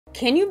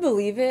Can you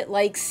believe it?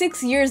 Like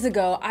 6 years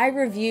ago, I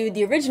reviewed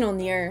the original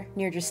NieR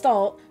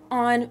Gestalt,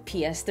 on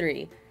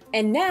PS3.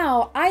 And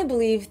now, I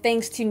believe,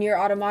 thanks to NieR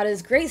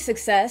Automata's great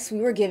success,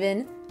 we were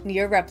given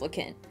NieR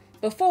Replicant.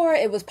 Before,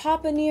 it was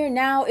Papa NieR,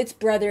 now it's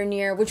Brother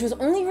NieR, which was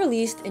only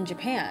released in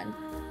Japan.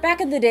 Back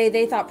in the day,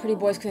 they thought pretty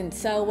boys couldn't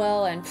sell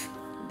well, and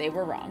they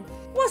were wrong.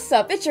 What's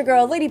up? It's your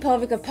girl, Lady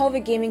Pelvic of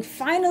Pelvic Gaming,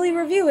 finally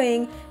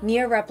reviewing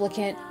NieR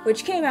Replicant,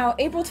 which came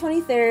out April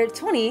 23rd,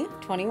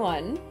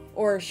 2021.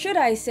 Or should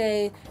I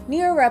say,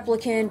 NieR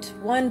Replicant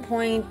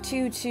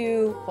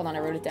 1.22, hold on, I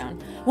wrote it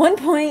down,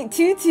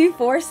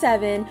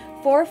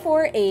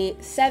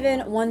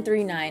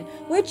 1.22474487139,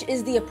 which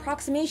is the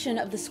approximation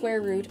of the square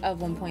root of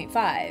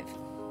 1.5.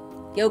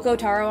 YOKO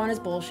TARO on his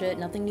bullshit,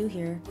 nothing new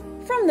here.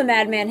 From the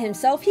madman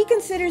himself, he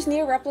considers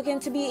NieR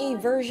Replicant to be a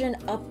version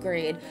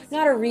upgrade,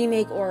 not a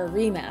remake or a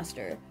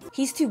remaster.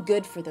 He's too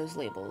good for those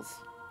labels.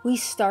 We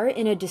start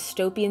in a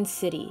dystopian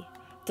city.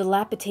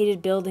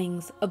 Dilapidated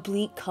buildings, a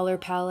bleak color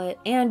palette,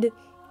 and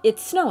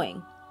it's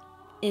snowing.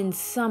 In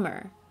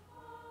summer.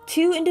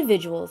 Two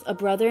individuals, a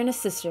brother and a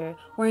sister,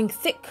 wearing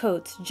thick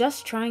coats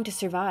just trying to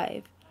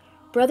survive.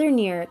 Brother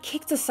NieR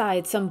kicks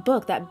aside some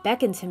book that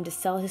beckons him to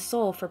sell his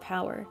soul for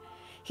power.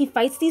 He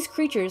fights these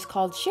creatures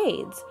called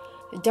shades,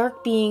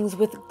 dark beings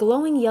with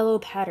glowing yellow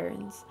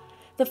patterns.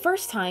 The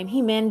first time,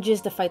 he manages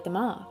to fight them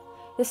off.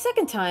 The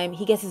second time,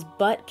 he gets his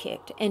butt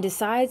kicked and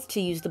decides to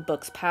use the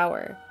book's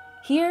power.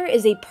 Here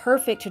is a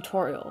perfect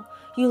tutorial.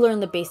 You learn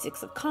the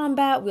basics of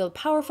combat, wield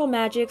powerful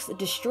magics,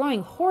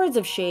 destroying hordes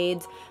of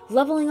shades,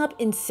 leveling up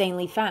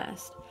insanely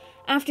fast.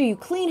 After you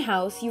clean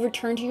house, you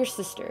return to your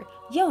sister,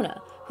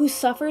 Yonah, who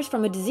suffers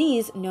from a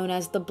disease known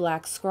as the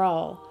Black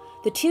Scrawl.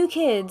 The two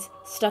kids,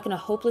 stuck in a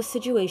hopeless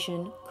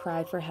situation,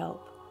 cry for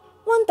help.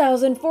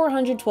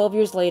 1,412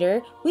 years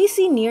later, we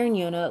see NieR and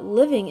Yonah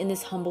living in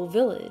this humble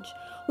village.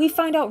 We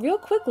find out real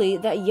quickly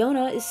that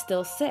Yonah is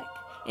still sick,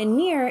 and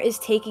NieR is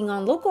taking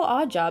on local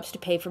odd jobs to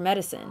pay for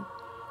medicine.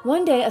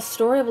 One day, a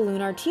story of a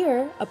lunar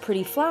tear, a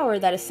pretty flower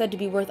that is said to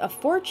be worth a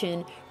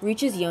fortune,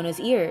 reaches Yonah's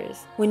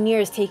ears. When NieR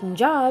is taking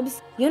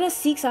jobs, Yonah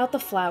seeks out the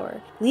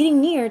flower,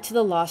 leading NieR to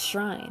the lost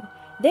shrine.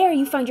 There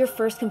you find your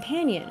first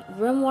companion,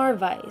 Grimoire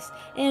Weiss,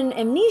 an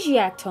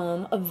amnesiac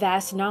tome of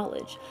vast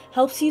knowledge,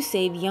 helps you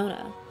save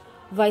Yonah.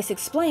 Weiss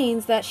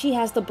explains that she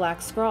has the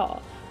Black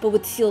Scrawl, but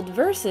with sealed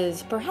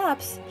verses,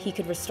 perhaps he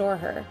could restore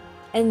her.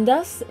 And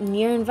thus,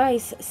 NieR and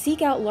Weiss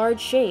seek out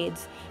large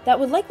shades that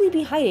would likely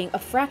be hiding a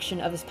fraction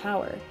of his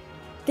power.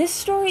 This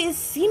story is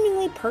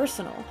seemingly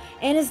personal,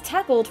 and is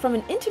tackled from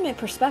an intimate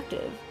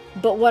perspective,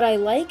 but what I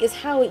like is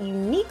how it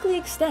uniquely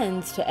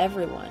extends to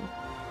everyone.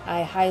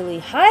 I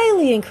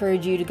highly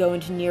encourage you to go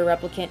into NieR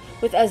Replicant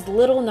with as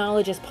little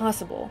knowledge as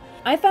possible.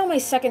 I found my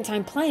second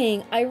time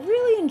playing, I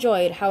really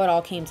enjoyed how it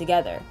all came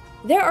together.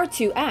 There are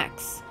two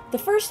acts. The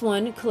first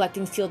one,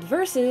 collecting sealed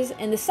verses,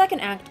 and the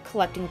second act,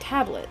 collecting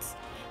tablets.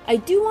 I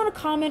do want to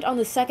comment on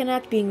the second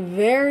act being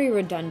very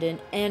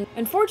redundant, and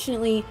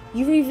unfortunately,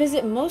 you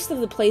revisit most of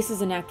the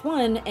places in Act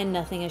 1 and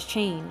nothing has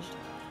changed.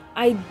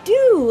 I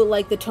do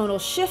like the tonal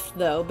shift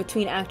though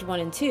between Act 1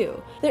 and 2.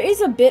 There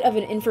is a bit of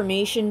an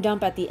information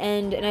dump at the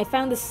end, and I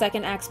found the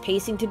second act's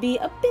pacing to be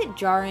a bit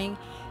jarring.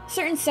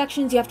 Certain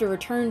sections you have to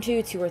return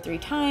to 2 or 3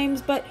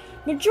 times, but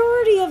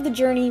majority of the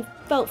journey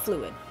felt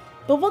fluid.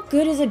 But what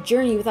good is a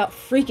journey without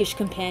freakish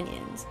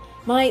companions?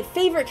 My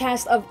favorite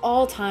cast of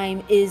all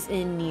time is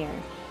in NieR.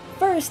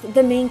 First,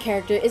 the main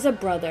character is a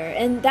brother,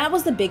 and that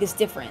was the biggest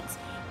difference.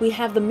 We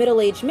have the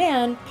middle-aged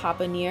man,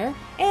 Papa NieR,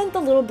 and the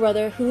little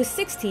brother who is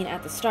 16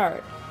 at the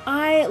start.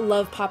 I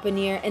love Papa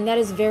NieR, and that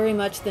is very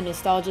much the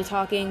nostalgia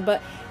talking,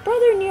 but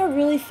Brother NieR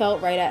really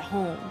felt right at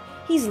home.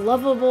 He's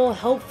lovable,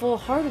 helpful,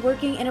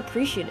 hardworking, and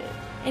appreciative.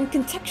 And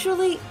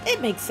contextually,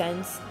 it makes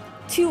sense.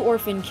 2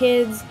 orphan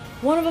kids,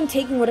 one of them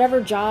taking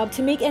whatever job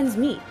to make ends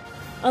meet.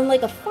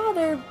 Unlike a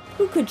father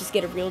who could just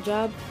get a real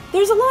job.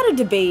 There's a lot of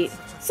debate.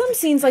 Some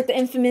scenes, like the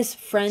infamous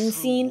friend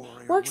scene,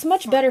 works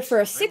much better for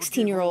a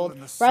 16-year-old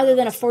rather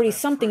than a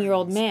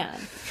 40-something-year-old man.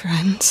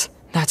 Friends?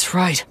 That's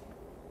right.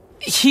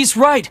 He's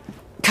right!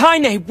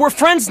 Kaine, we're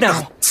friends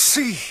now!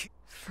 See?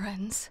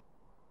 Friends?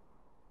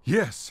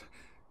 Yes.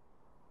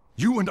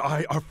 You and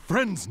I are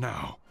friends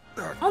now.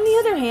 On the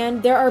other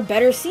hand, there are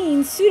better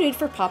scenes suited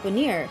for Papa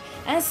NieR,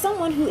 as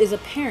someone who is a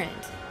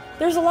parent.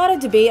 There's a lot of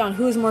debate on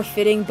who is more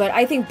fitting, but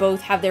I think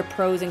both have their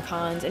pros and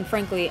cons, and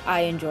frankly,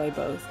 I enjoy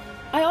both.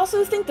 I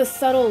also think the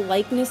subtle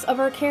likeness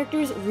of our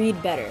characters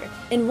read better.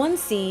 In one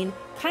scene,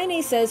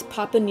 Kaine says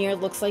Papa NieR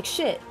looks like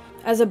shit.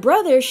 As a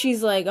brother,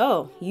 she's like,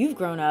 oh, you've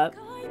grown up.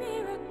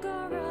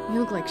 You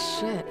look like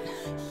shit.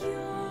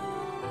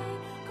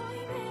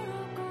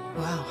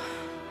 Wow,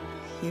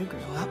 you grew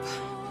up.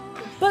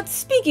 But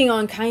speaking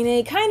on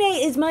Kaine, Kaine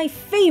is my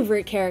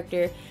favorite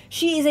character.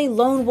 She is a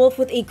lone wolf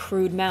with a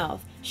crude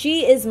mouth.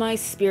 She is my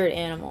spirit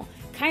animal.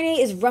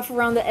 Kaine is rough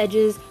around the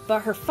edges,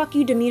 but her fuck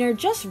you demeanor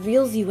just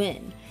reels you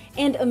in.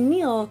 And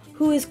Emil,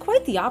 who is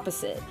quite the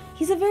opposite.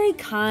 He's a very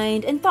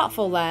kind and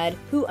thoughtful lad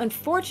who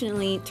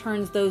unfortunately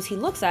turns those he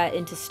looks at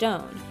into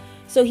stone.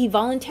 So he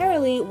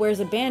voluntarily wears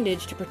a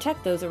bandage to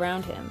protect those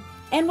around him.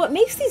 And what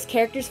makes these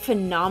characters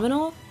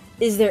phenomenal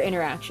is their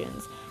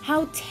interactions,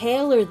 how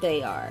tailored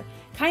they are.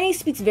 Kaine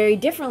speaks very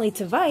differently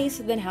to Weiss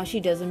than how she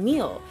does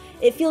Emile.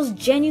 It feels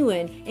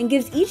genuine and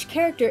gives each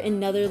character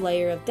another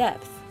layer of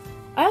depth.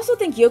 I also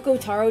think YOKO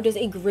Taro does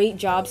a great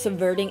job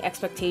subverting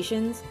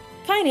expectations.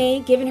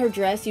 Kaine, given her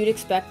dress, you'd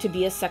expect to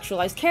be a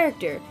sexualized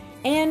character,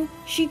 and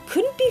she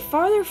couldn't be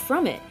farther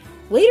from it.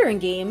 Later in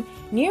game,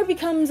 NieR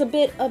becomes a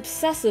bit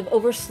obsessive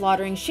over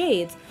slaughtering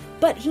shades,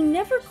 but he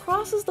never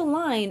crosses the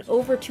line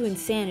over to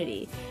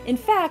insanity. In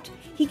fact,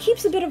 he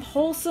keeps a bit of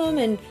wholesome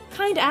and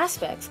kind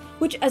aspects,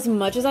 which, as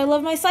much as I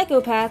love my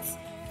psychopaths,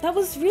 that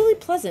was really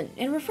pleasant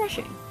and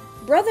refreshing.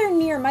 Brother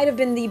NieR might have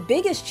been the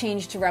biggest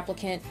change to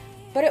Replicant,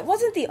 but it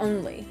wasn't the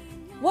only.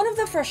 One of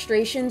the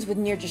frustrations with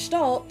NieR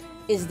Gestalt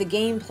is the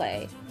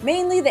gameplay.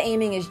 Mainly the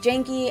aiming is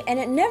janky, and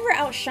it never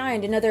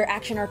outshined another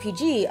action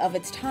RPG of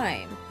its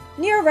time.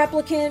 NieR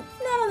Replicant,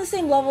 not on the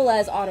same level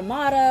as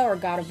Automata or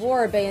God of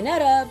War or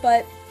Bayonetta,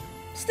 but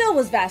still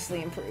was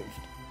vastly improved.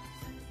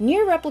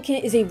 NieR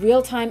Replicant is a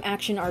real-time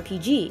action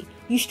RPG.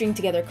 You string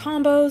together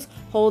combos,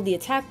 hold the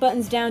attack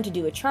buttons down to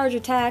do a charge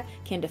attack,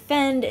 can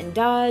defend and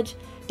dodge.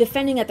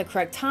 Defending at the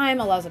correct time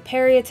allows a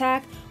parry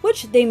attack,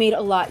 which they made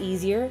a lot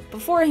easier.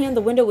 Beforehand,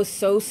 the window was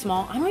so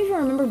small, I don't even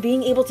remember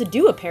being able to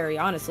do a parry,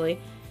 honestly.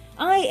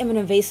 I am an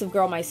evasive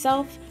girl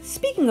myself.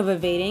 Speaking of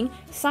evading,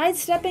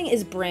 sidestepping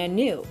is brand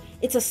new.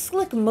 It's a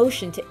slick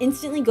motion to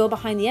instantly go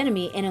behind the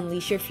enemy and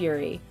unleash your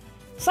fury.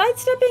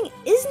 Sidestepping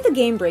isn't the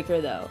game breaker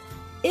though.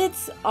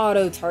 It's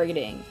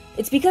auto-targeting.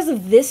 It's because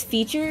of this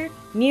feature,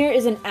 NieR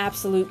is an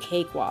absolute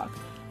cakewalk.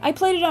 I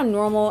played it on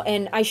normal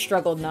and I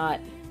struggled not.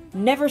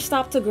 Never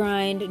stopped to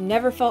grind,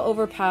 never felt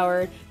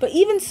overpowered, but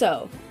even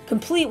so,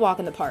 complete walk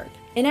in the park.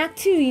 In Act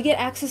 2, you get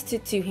access to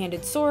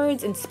two-handed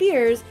swords and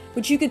spears,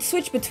 which you could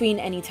switch between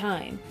any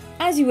time.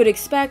 As you would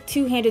expect,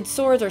 two-handed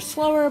swords are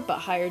slower but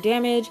higher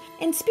damage,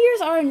 and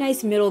spears are a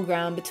nice middle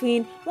ground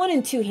between one-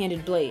 and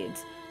two-handed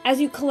blades. As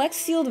you collect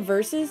sealed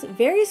verses,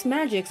 various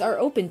magics are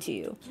open to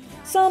you.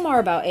 Some are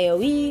about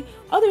AoE,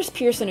 others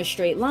pierce in a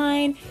straight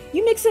line.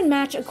 You mix and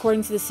match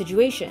according to the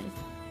situation.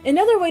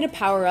 Another way to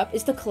power up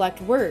is to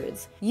collect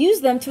words. Use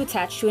them to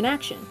attach to an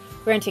action.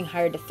 Granting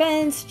higher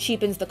defense,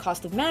 cheapens the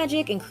cost of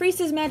magic,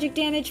 increases magic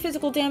damage,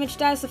 physical damage,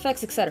 status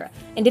effects, etc.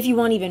 And if you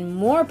want even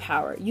more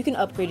power, you can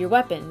upgrade your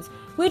weapons,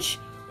 which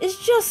is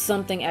just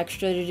something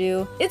extra to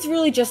do. It's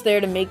really just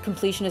there to make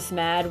completionists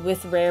mad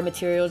with rare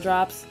material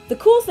drops. The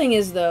cool thing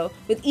is though,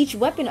 with each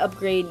weapon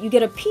upgrade, you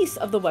get a piece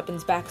of the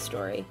weapon's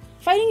backstory.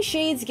 Fighting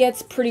shades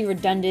gets pretty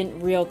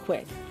redundant real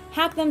quick.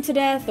 Hack them to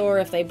death, or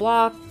if they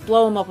block,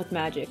 blow them up with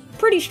magic.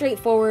 Pretty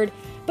straightforward,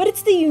 but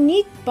it's the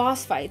unique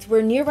boss fights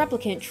where NieR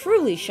Replicant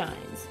truly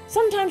shines.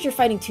 Sometimes you're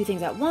fighting two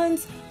things at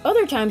once,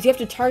 other times you have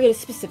to target a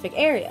specific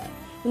area.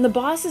 When the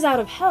boss is out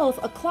of health,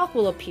 a clock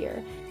will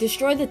appear.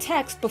 Destroy the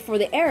text before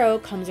the arrow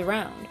comes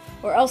around,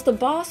 or else the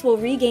boss will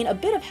regain a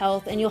bit of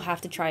health and you'll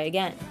have to try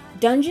again.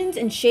 Dungeons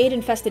and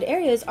shade-infested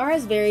areas are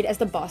as varied as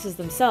the bosses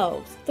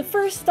themselves. The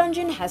first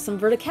dungeon has some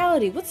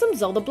verticality with some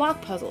Zelda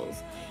block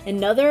puzzles.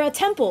 Another a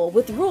temple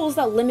with rules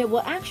that limit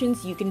what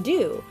actions you can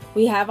do.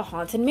 We have a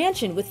haunted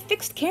mansion with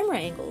fixed camera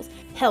angles.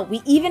 Hell,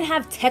 we even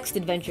have text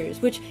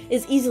adventures, which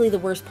is easily the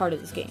worst part of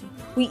this game.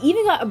 We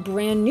even got a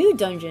brand new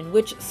dungeon,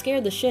 which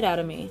scared the shit out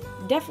of me.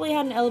 Definitely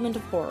had an element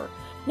of horror.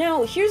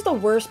 Now, here's the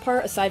worst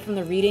part aside from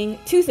the reading,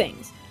 two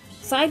things.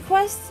 Side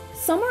quests,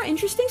 some are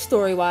interesting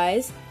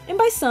story-wise, and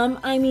by some,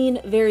 I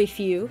mean very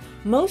few.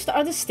 Most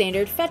are the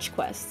standard fetch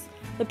quests.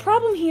 The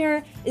problem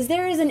here is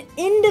there is an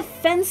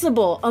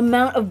indefensible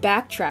amount of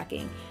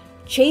backtracking.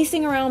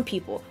 Chasing around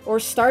people, or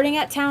starting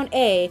at town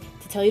A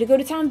to tell you to go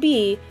to town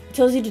B, it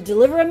tells you to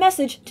deliver a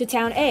message to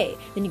town A,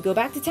 then you go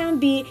back to town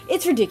B,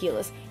 it's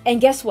ridiculous. And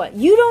guess what?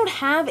 You don't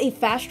have a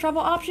fast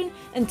travel option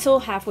until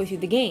halfway through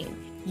the game.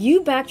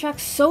 You backtrack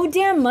so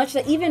damn much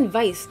that even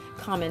Weiss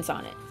comments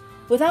on it.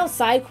 Without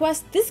side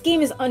quests, this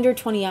game is under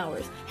 20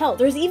 hours. Hell,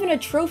 there's even a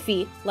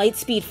trophy,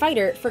 Lightspeed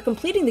Fighter, for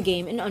completing the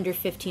game in under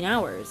 15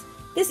 hours.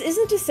 This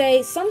isn't to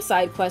say some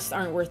side quests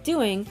aren't worth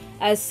doing,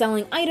 as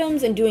selling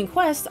items and doing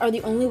quests are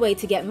the only way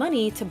to get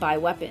money to buy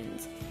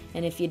weapons.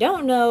 And if you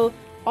don't know,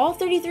 all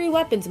 33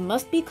 weapons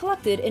must be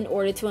collected in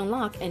order to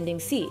unlock Ending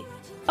C.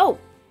 Oh,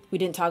 we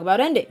didn't talk about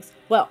endings.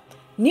 Well,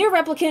 NieR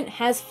Replicant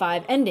has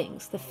 5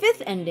 endings. The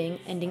 5th ending,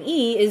 Ending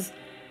E, is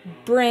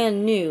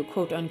brand new,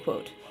 quote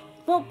unquote.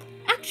 Well,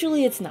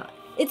 actually it's not.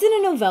 It's in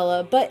a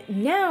novella, but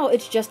now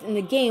it's just in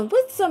the game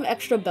with some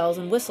extra bells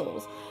and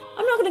whistles.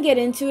 I'm not going to get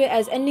into it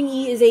as Ending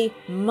E is a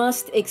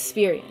must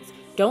experience.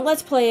 Don't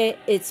let's play it,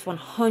 it's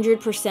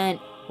 100%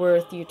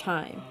 worth your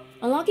time.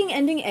 Unlocking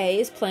Ending A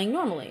is playing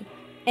normally.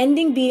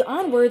 Ending B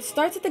onwards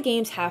starts at the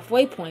game's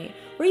halfway point,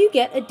 where you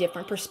get a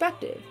different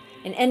perspective.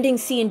 And Ending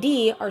C and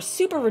D are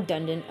super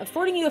redundant,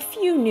 affording you a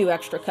few new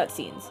extra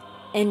cutscenes.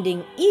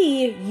 Ending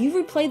E, you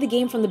replay the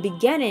game from the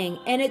beginning,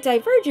 and it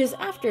diverges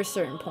after a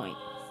certain point.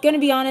 Gonna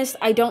be honest,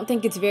 I don't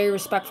think it's very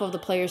respectful of the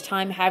player's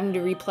time having to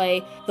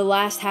replay the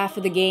last half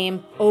of the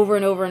game over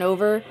and over and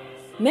over.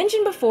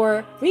 Mentioned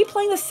before,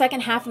 replaying the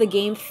second half of the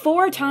game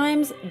 4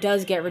 times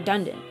does get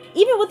redundant.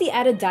 even with the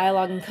added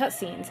dialogue and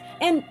cutscenes,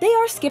 and they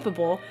are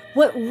skippable.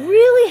 What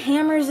really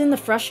hammers in the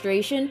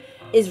frustration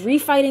is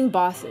refighting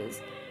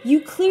bosses. You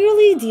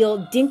clearly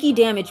deal dinky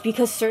damage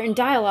because certain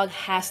dialogue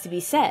has to be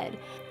said.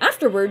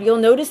 Afterward, you'll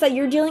notice that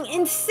you're dealing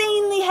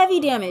insanely heavy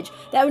damage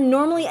that would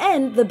normally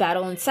end the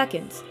battle in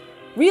seconds.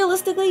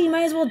 Realistically, you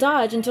might as well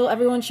dodge until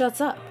everyone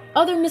shuts up.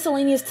 Other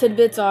miscellaneous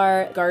tidbits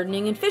are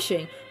gardening and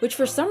fishing, which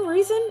for some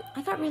reason,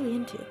 I got really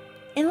into.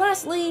 And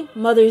lastly,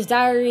 Mother's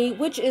Diary,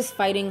 which is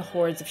fighting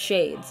hordes of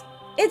shades.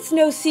 It's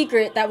no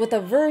secret that with a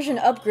version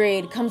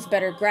upgrade comes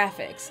better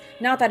graphics,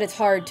 not that it's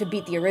hard to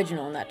beat the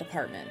original in that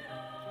department.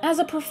 As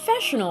a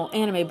professional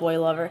anime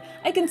boy lover,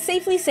 I can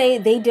safely say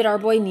they did our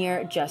boy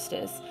NieR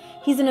justice.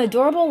 He's an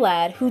adorable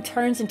lad who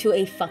turns into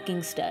a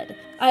fucking stud.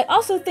 I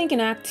also think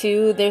in Act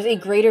 2, there's a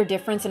greater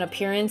difference in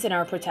appearance in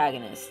our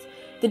protagonist.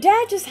 The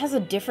dad just has a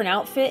different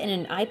outfit and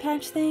an eye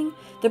patch thing.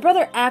 The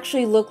brother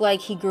actually looked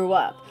like he grew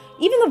up.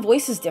 Even the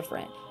voice is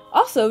different.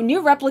 Also,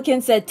 NieR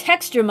Replicant said,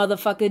 "Texture,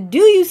 motherfucker, do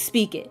you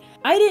speak it?"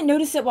 I didn't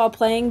notice it while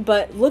playing,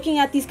 but looking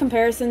at these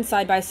comparisons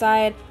side by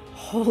side,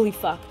 holy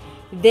fuck,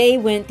 they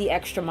went the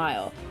extra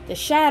mile. The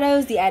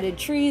shadows, the added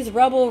trees,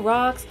 rubble,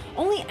 rocks,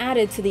 only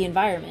added to the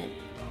environment.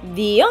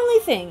 The only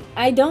thing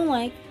I don't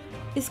like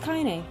is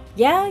Keiichi.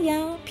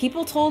 Yeah,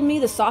 people told me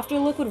the softer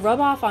look would rub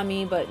off on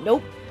me, but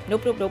nope.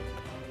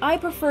 I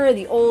prefer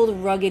the old,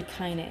 rugged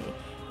Keiichi.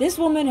 This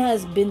woman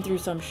has been through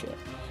some shit.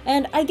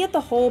 And I get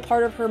the whole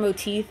part of her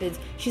motif is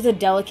she's a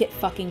delicate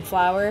fucking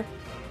flower,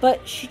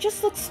 but she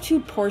just looks too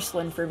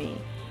porcelain for me.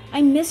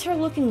 I miss her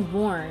looking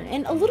worn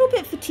and a little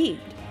bit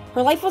fatigued.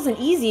 Her life wasn't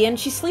easy and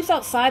she sleeps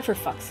outside for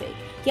fuck's sake.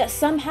 Yet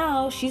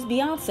somehow she's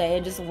Beyonce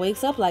and just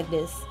wakes up like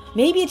this.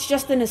 Maybe it's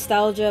just the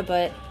nostalgia,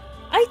 but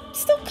I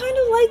still kind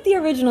of like the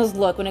original's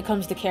look when it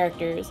comes to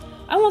characters.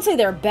 I won't say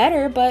they're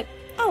better, but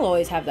I'll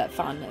always have that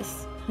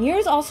fondness. NieR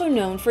is also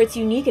known for its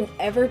unique and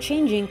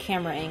ever-changing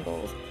camera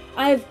angles.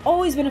 I've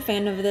always been a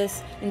fan of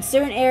this. In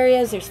certain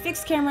areas, there's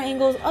fixed camera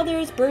angles,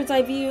 others, bird's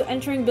eye view,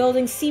 entering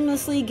buildings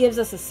seamlessly gives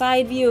us a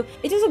side view.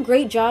 It does a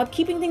great job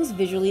keeping things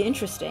visually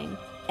interesting.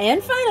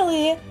 And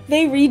finally,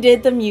 they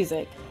redid the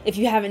music. If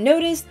you haven't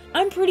noticed,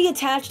 I'm pretty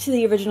attached to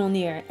the original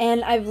NieR,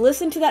 and I've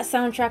listened to that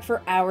soundtrack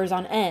for hours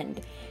on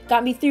end.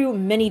 Got me through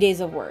many days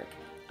of work.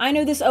 I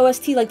know this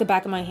OST like the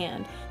back of my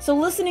hand, so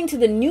listening to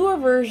the newer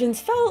versions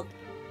felt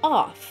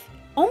off.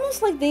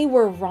 Almost like they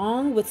were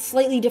wrong with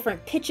slightly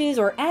different pitches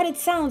or added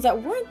sounds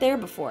that weren't there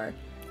before.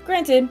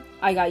 Granted,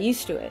 I got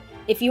used to it.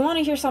 If you want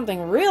to hear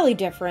something really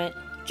different,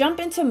 jump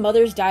into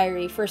Mother's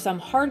Diary for some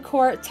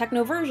hardcore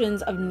techno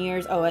versions of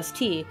NieR's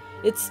OST.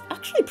 It's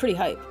actually pretty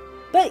hype.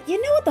 But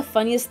you know what the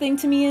funniest thing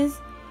to me is?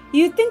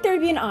 You'd think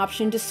there'd be an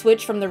option to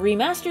switch from the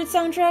remastered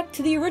soundtrack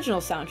to the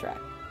original soundtrack.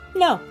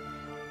 No,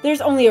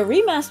 there's only a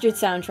remastered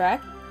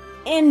soundtrack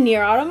and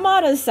NieR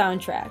Automata's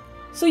soundtrack.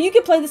 So you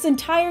could play this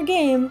entire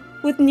game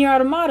with NieR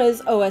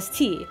Automata's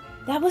OST.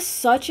 That was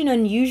such an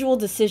unusual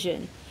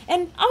decision.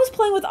 And I was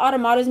playing with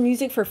Automata's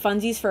music for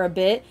funsies for a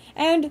bit,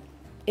 and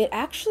it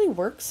actually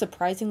works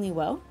surprisingly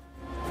well.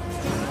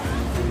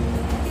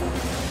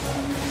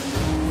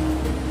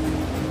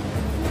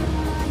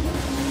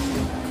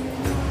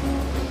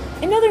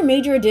 Another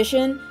major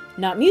addition,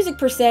 not music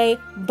per se,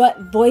 but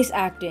voice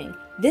acting.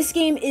 This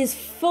game is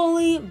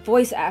fully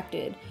voice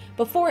acted.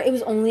 Before it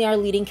was only our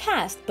leading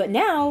cast, but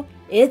now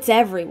it's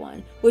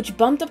everyone, which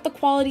bumped up the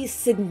quality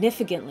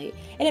significantly,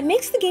 and it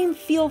makes the game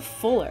feel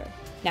fuller.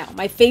 Now,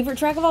 my favorite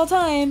track of all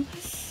time,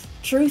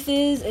 truth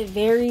is, it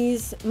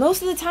varies.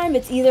 Most of the time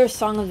it's either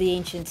Song of the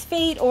Ancient's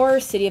Fate or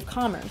City of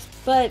Commerce,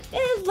 but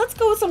let's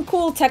go with some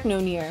cool techno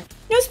NieR.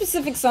 No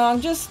specific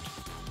song, just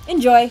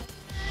enjoy.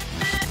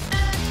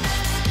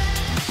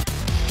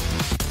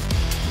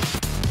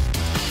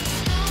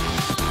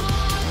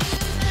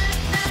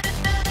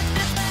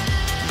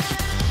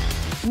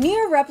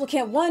 NieR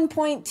Replicant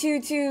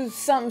 1.22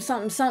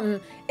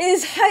 something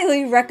is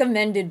highly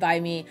recommended by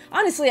me.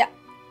 Honestly,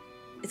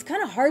 it's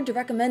kind of hard to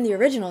recommend the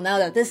original now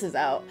that this is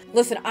out.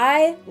 Listen,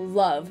 I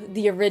love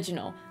the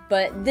original,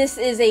 but this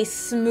is a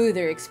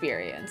smoother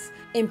experience.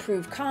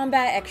 Improved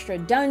combat, extra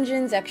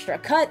dungeons, extra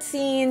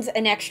cutscenes,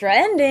 an extra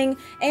ending,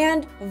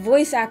 and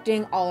voice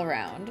acting all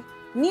around.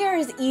 NieR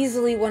is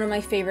easily one of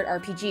my favorite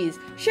RPGs,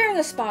 sharing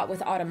a spot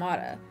with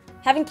Automata.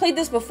 Having played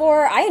this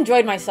before, I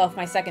enjoyed myself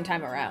my second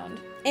time around.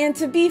 And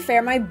to be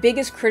fair, my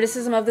biggest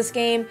criticism of this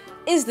game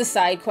is the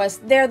side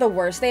quests. They're the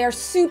worst. They are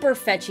super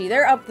fetchy.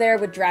 They're up there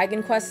with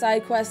Dragon Quest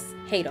side quests.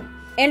 Hate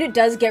them. And it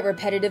does get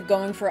repetitive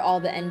going for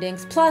all the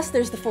endings. Plus,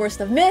 there's the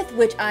Forest of Myth,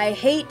 which I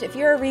hate. If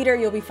you're a reader,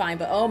 you'll be fine,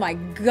 but oh my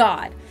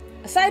god.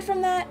 Aside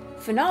from that,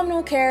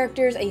 phenomenal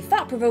characters, a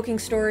thought-provoking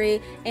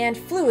story, and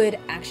fluid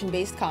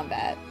action-based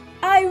combat.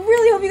 I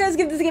really hope you guys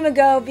give this game a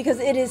go because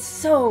it is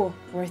so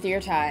worth your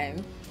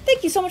time.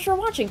 Thank you so much for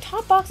watching.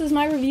 Top box is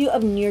my review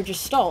of NieR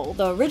Gestalt,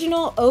 the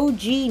original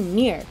OG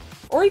NieR.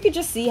 Or you could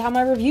just see how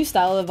my review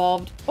style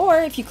evolved. Or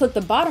if you click the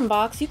bottom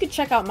box, you could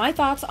check out my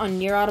thoughts on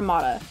NieR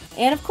Automata.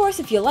 And of course,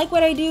 if you like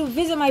what I do,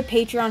 visit my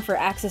Patreon for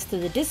access to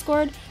the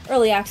Discord,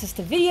 early access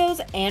to videos,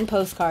 and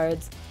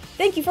postcards.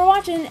 Thank you for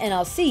watching, and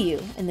I'll see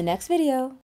you in the next video.